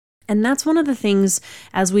And that's one of the things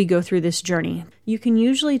as we go through this journey. You can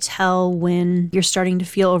usually tell when you're starting to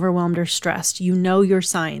feel overwhelmed or stressed. You know your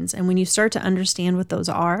signs. And when you start to understand what those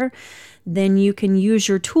are, then you can use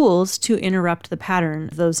your tools to interrupt the pattern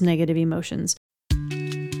of those negative emotions.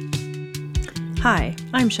 Hi,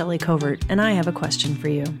 I'm Shelley Covert, and I have a question for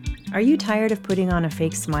you. Are you tired of putting on a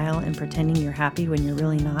fake smile and pretending you're happy when you're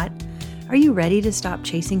really not? Are you ready to stop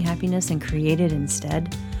chasing happiness and create it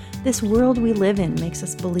instead? This world we live in makes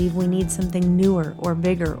us believe we need something newer or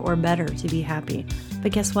bigger or better to be happy.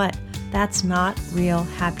 But guess what? That's not real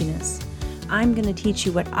happiness. I'm going to teach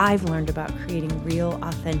you what I've learned about creating real,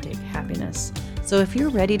 authentic happiness. So if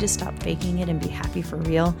you're ready to stop faking it and be happy for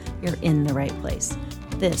real, you're in the right place.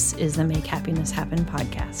 This is the Make Happiness Happen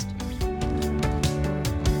podcast.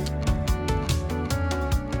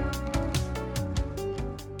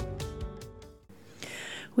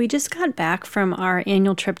 We just got back from our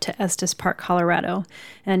annual trip to Estes Park, Colorado.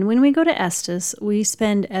 And when we go to Estes, we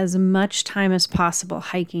spend as much time as possible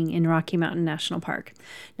hiking in Rocky Mountain National Park.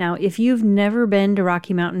 Now, if you've never been to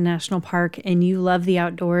Rocky Mountain National Park and you love the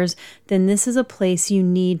outdoors, then this is a place you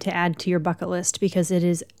need to add to your bucket list because it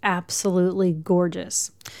is absolutely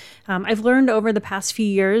gorgeous. I've learned over the past few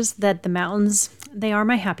years that the mountains, they are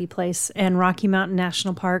my happy place, and Rocky Mountain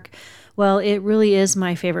National Park, well, it really is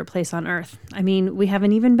my favorite place on earth. I mean, we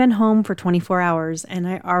haven't even been home for 24 hours and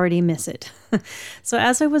I already miss it. So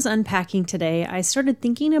as I was unpacking today, I started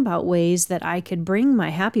thinking about ways that I could bring my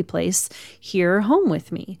happy place here home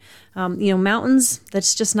with me. Mountains,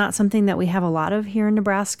 that's just not something that we have a lot of here in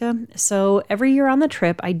Nebraska. So every year on the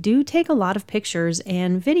trip, I do take a lot of pictures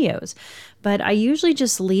and videos, but I usually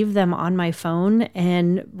just leave them on my phone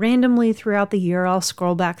and randomly throughout the year, I'll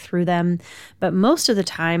scroll back through them. But most of the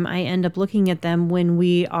time I end up looking at them when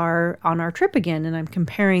we are on our trip again, and I'm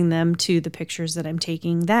comparing them to the pictures that I'm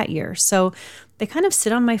taking that year. So they kind of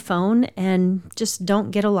sit on my phone and just don't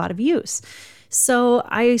get a lot of use. So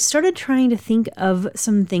I started trying to think of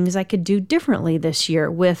some things I could do differently this year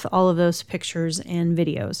with all of those pictures and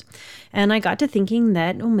videos. And I got to thinking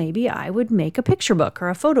that maybe I would make a picture book or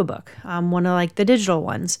a photo book, one of like the digital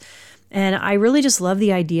ones. And I really just love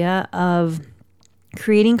the idea of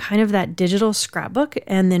creating kind of that digital scrapbook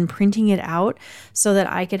and then printing it out so that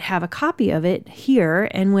I could have a copy of it here.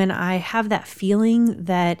 And when I have that feeling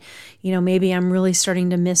that, maybe I'm really starting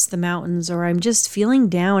to miss the mountains or I'm just feeling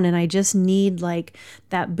down and I just need like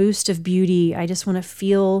that boost of beauty, I just want to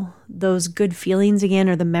feel those good feelings again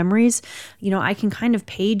or the memories, I can kind of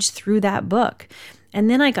page through that book. And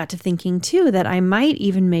then I got to thinking too that I might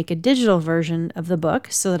even make a digital version of the book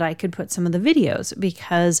so that I could put some of the videos,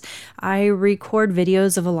 because I record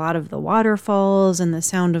videos of a lot of the waterfalls and the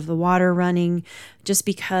sound of the water running just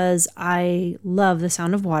because I love the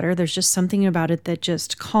sound of water. There's just something about it that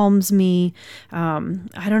just calms me.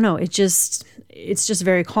 I don't know. It's just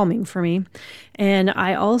very calming for me. And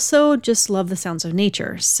I also just love the sounds of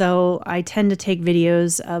nature. So I tend to take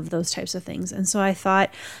videos of those types of things. And so I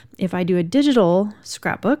thought if I do a digital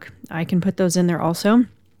scrapbook, I can put those in there also.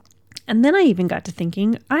 And then I even got to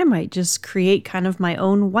thinking I might just create kind of my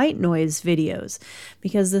own white noise videos,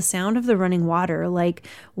 because the sound of the running water, like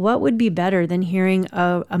what would be better than hearing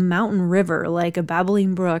a mountain river, like a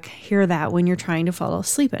babbling brook, hear that when you're trying to fall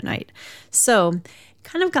asleep at night. So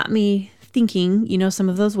kind of got me thinking, some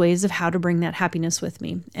of those ways of how to bring that happiness with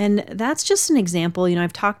me. And that's just an example.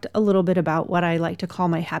 I've talked a little bit about what I like to call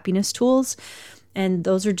my happiness tools. And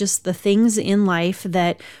those are just the things in life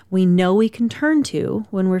that we know we can turn to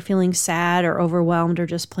when we're feeling sad or overwhelmed or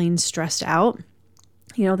just plain stressed out.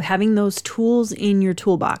 Having those tools in your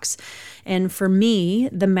toolbox. And for me,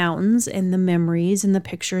 the mountains and the memories and the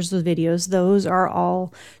pictures, the videos, those are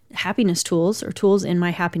all happiness tools or tools in my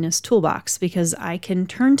happiness toolbox, because I can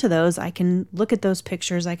turn to those. I can look at those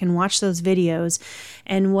pictures. I can watch those videos.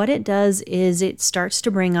 And what it does is it starts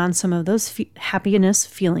to bring on some of those happiness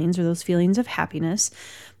feelings or those feelings of happiness,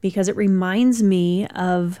 because it reminds me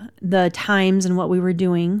of the times and what we were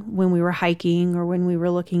doing when we were hiking or when we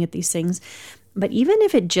were looking at these things. But even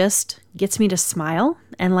if it just gets me to smile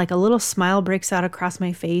and like a little smile breaks out across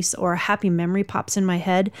my face or a happy memory pops in my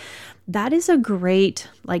head, that is a great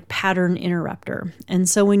like pattern interrupter. And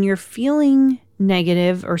so when you're feeling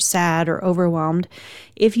negative or sad or overwhelmed,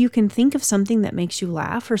 if you can think of something that makes you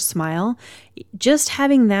laugh or smile, just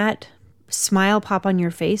having that smile pop on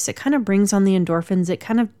your face, it kind of brings on the endorphins. It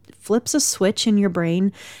kind of flips a switch in your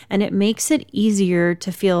brain and it makes it easier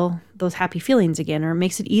to feel those happy feelings again, or it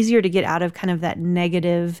makes it easier to get out of kind of that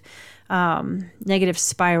negative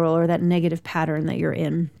spiral or that negative pattern that you're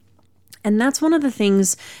in. And that's one of the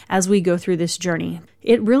things as we go through this journey.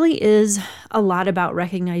 It really is a lot about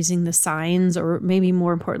recognizing the signs, or maybe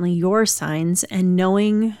more importantly, your signs, and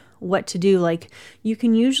knowing what to do. Like, you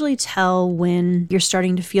can usually tell when you're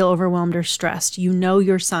starting to feel overwhelmed or stressed. You know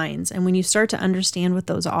your signs. And when you start to understand what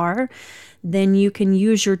those are, then you can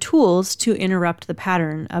use your tools to interrupt the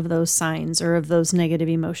pattern of those signs or of those negative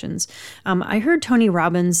emotions. I heard Tony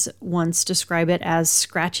Robbins once describe it as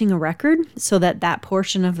scratching a record so that that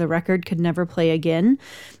portion of the record could never play again.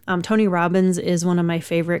 Tony Robbins is one of my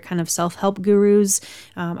favorite kind of self-help gurus.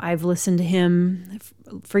 I've listened to him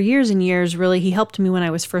for years and years. Really, he helped me when I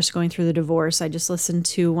was first going through the divorce. I just listened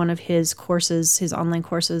to one of his courses, his online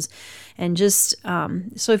courses, and just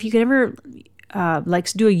so if you could ever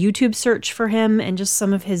do a YouTube search for him and just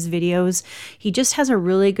some of his videos, he just has a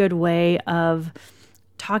really good way of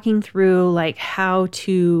talking through like how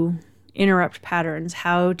to interrupt patterns,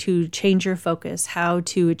 how to change your focus, how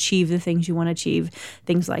to achieve the things you want to achieve,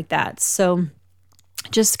 things like that. So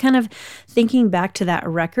just kind of thinking back to that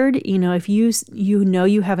record, if you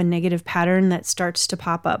have a negative pattern that starts to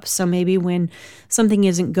pop up. So maybe when something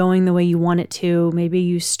isn't going the way you want it to, maybe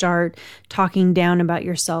you start talking down about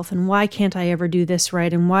yourself and why can't I ever do this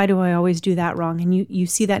right? And why do I always do that wrong? And you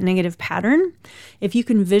see that negative pattern. If you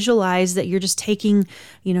can visualize that you're just taking,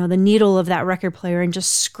 the needle of that record player and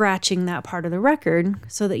just scratching that part of the record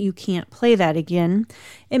so that you can't play that again,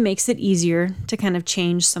 it makes it easier to kind of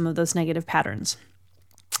change some of those negative patterns.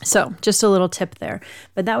 So just a little tip there.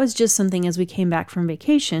 But that was just something as we came back from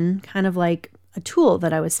vacation, kind of like a tool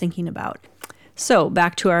that I was thinking about. So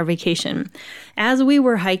back to our vacation. As we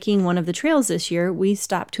were hiking one of the trails this year, we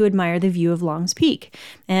stopped to admire the view of Long's Peak.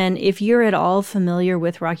 And if you're at all familiar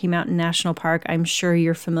with Rocky Mountain National Park, I'm sure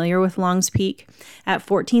you're familiar with Long's Peak. At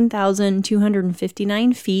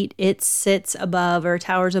 14,259 feet, it sits above or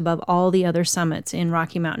towers above all the other summits in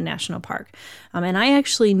Rocky Mountain National Park. And I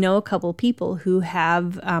actually know a couple people who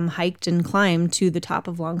have hiked and climbed to the top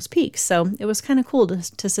of Long's Peak. So it was kind of cool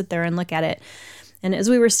to sit there and look at it. And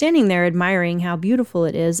as we were standing there admiring how beautiful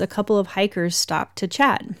it is, a couple of hikers stopped to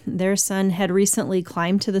chat. Their son had recently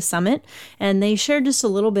climbed to the summit, and they shared just a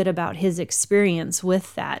little bit about his experience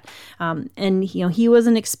with that. And he was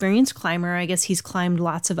an experienced climber. I guess he's climbed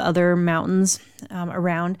lots of other mountains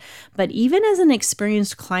around. But even as an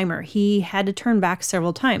experienced climber, he had to turn back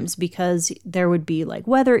several times because there would be like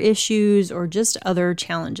weather issues or just other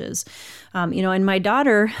challenges. And my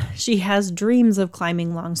daughter, she has dreams of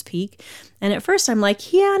climbing Long's Peak. And at first I'm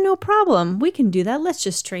like, yeah, no problem. We can do that. Let's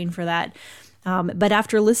just train for that. But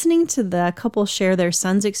after listening to the couple share their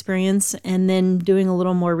son's experience and then doing a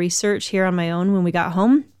little more research here on my own when we got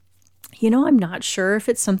home, I'm not sure if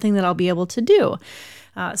it's something that I'll be able to do.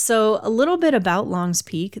 So a little bit about Long's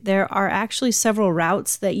Peak. There are actually several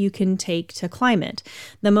routes that you can take to climb it.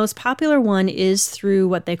 The most popular one is through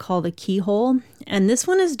what they call the Keyhole. And this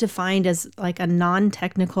one is defined as like a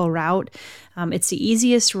non-technical route. It's the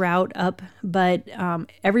easiest route up, but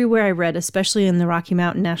everywhere I read, especially in the Rocky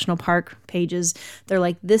Mountain National Park pages, they're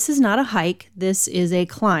like, this is not a hike, this is a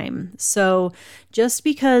climb. So just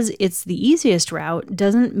because it's the easiest route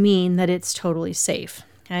doesn't mean that it's totally safe.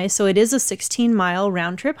 Okay, so it is a 16-mile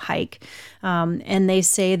round-trip hike, and they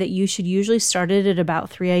say that you should usually start it at about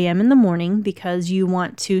 3 a.m. in the morning because you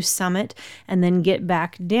want to summit and then get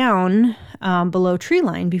back down below tree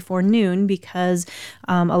line before noon because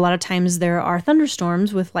a lot of times there are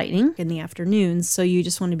thunderstorms with lightning in the afternoons, so you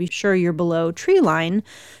just want to be sure you're below tree line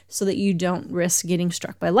so that you don't risk getting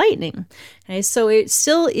struck by lightning. Okay, so it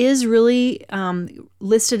still is really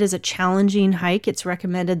listed as a challenging hike. It's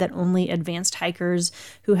recommended that only advanced hikers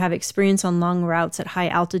who have experience on long routes at high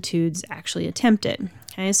altitudes actually attempt it.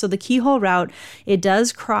 Okay, so the Keyhole route, it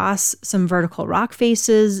does cross some vertical rock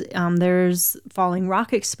faces. There's falling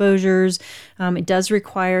rock exposures. It does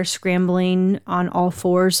require scrambling on all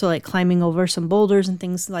fours, so like climbing over some boulders and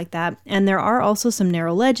things like that. And there are also some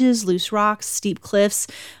narrow ledges, loose rocks, steep cliffs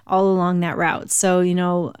all along that route. So,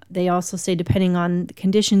 they also say depending on the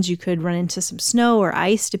conditions, you could run into some snow or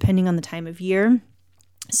ice depending on the time of year.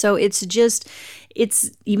 So it's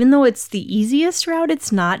even though it's the easiest route,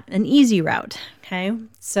 it's not an easy route. Okay,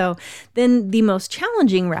 so then the most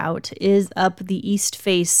challenging route is up the east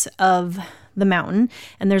face of the mountain,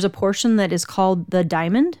 and there's a portion that is called the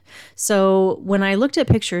Diamond. So when I looked at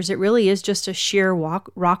pictures, it really is just a sheer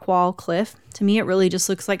rock wall cliff. To me, it really just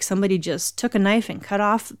looks like somebody just took a knife and cut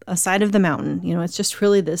off a side of the mountain. It's just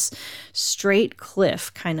really this straight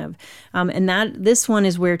cliff kind of. And this one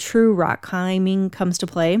is where true rock climbing comes to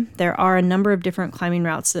play. There are a number of different climbing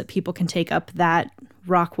routes that people can take up that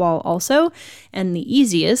rock wall also. And the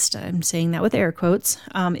easiest, I'm saying that with air quotes,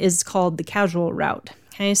 is called the casual route.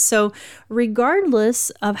 Okay, so regardless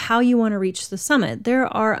of how you want to reach the summit, there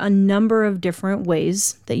are a number of different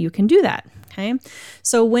ways that you can do that. Okay,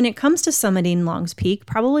 so when it comes to summiting Long's Peak,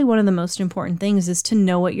 probably one of the most important things is to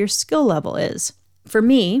know what your skill level is. For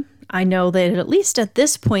me, I know that at least at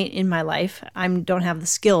this point in my life, I don't have the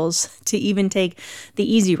skills to even take the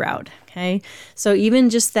easy route. Okay, so even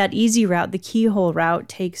just that easy route, the keyhole route,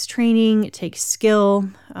 takes training, it takes skill.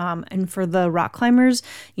 And for the rock climbers,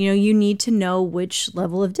 you need to know which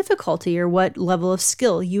level of difficulty or what level of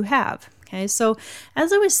skill you have. Okay, so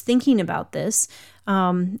as I was thinking about this,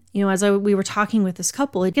 we were talking with this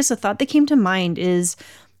couple, I guess a thought that came to mind is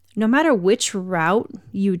no matter which route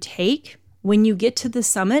you take, when you get to the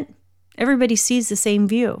summit, everybody sees the same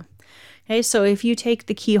view. Okay, so if you take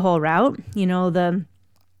the keyhole route,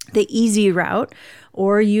 the easy route,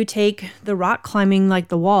 or you take the rock climbing like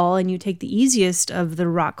the wall and you take the easiest of the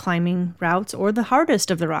rock climbing routes or the hardest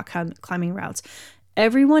of the rock climbing routes,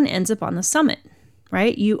 everyone ends up on the summit,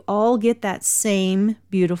 right? You all get that same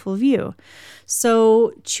beautiful view.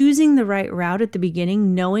 So choosing the right route at the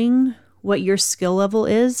beginning, knowing what your skill level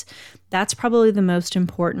is, that's probably the most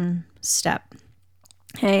important step.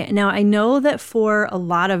 Okay, now I know that for a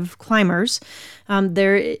lot of climbers,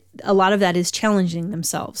 a lot of that is challenging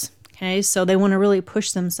themselves. Okay, so they want to really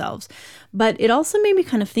push themselves. But it also made me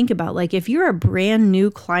kind of think about, like, if you're a brand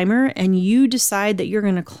new climber and you decide that you're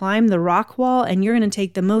going to climb the rock wall and you're going to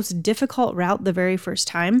take the most difficult route the very first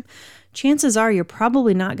time, chances are you're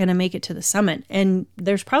probably not going to make it to the summit. And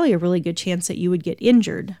there's probably a really good chance that you would get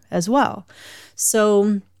injured as well.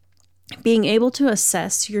 So being able to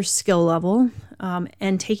assess your skill level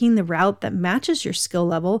and taking the route that matches your skill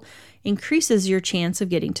level increases your chance of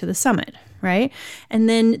getting to the summit, right? And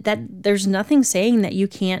then there's nothing saying that you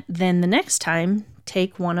can't then the next time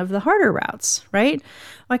take one of the harder routes, right?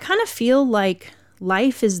 Well, I kind of feel like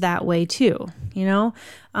life is that way too.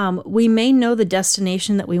 We may know the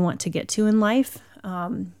destination that we want to get to in life,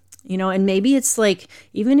 and maybe it's like,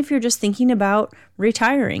 even if you're just thinking about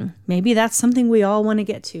retiring, maybe that's something we all want to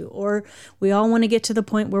get to, or we all want to get to the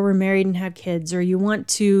point where we're married and have kids, or you want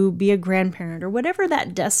to be a grandparent, or whatever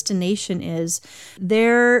that destination is.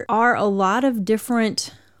 There are a lot of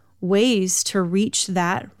different ways to reach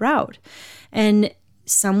that route. And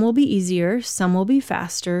some will be easier, some will be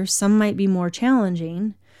faster, some might be more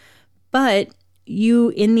challenging, but you,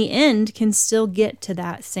 in the end, can still get to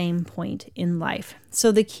that same point in life.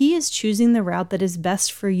 So the key is choosing the route that is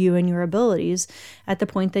best for you and your abilities at the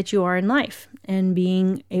point that you are in life and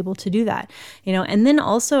being able to do that. And then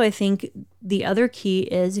also I think the other key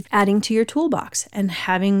is adding to your toolbox and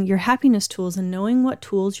having your happiness tools and knowing what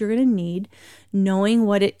tools you're going to need, knowing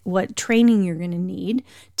what training you're going to need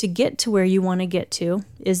to get to where you want to get to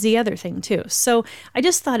is the other thing too. So I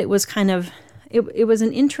just thought it was it was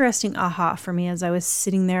an interesting aha for me as I was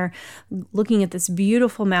sitting there looking at this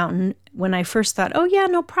beautiful mountain when I first thought, oh yeah,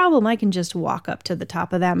 no problem, I can just walk up to the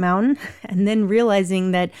top of that mountain, and then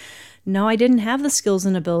realizing that no, I didn't have the skills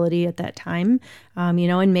and ability at that time,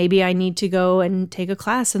 and maybe I need to go and take a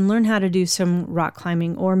class and learn how to do some rock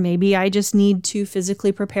climbing, or maybe I just need to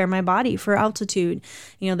physically prepare my body for altitude.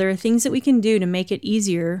 There are things that we can do to make it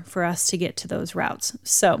easier for us to get to those routes.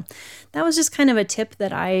 So that was just kind of a tip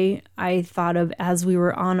that I thought of as we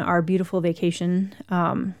were on our beautiful vacation.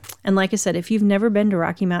 And like I said, if you've never been to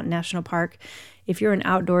Rocky Mountain National Park, if you're an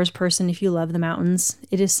outdoors person, if you love the mountains,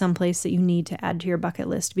 it is someplace that you need to add to your bucket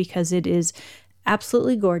list because it is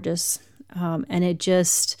absolutely gorgeous. And it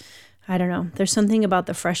just, I don't know, there's something about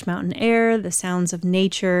the fresh mountain air, the sounds of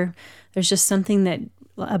nature. There's just something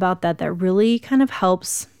about that really kind of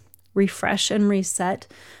helps refresh and reset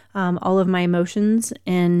all of my emotions.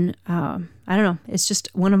 And I don't know, it's just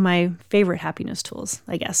one of my favorite happiness tools,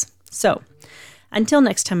 I guess. So until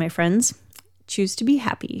next time, my friends, choose to be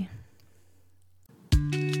happy.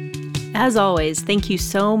 As always, thank you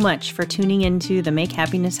so much for tuning into the Make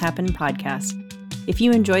Happiness Happen podcast. If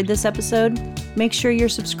you enjoyed this episode, make sure you're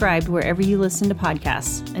subscribed wherever you listen to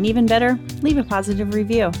podcasts. And even better, leave a positive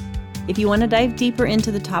review. If you want to dive deeper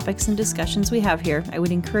into the topics and discussions we have here, I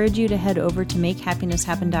would encourage you to head over to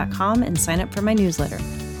makehappinesshappen.com and sign up for my newsletter.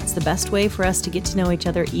 It's the best way for us to get to know each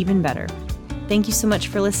other even better. Thank you so much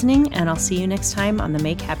for listening, and I'll see you next time on the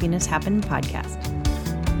Make Happiness Happen podcast.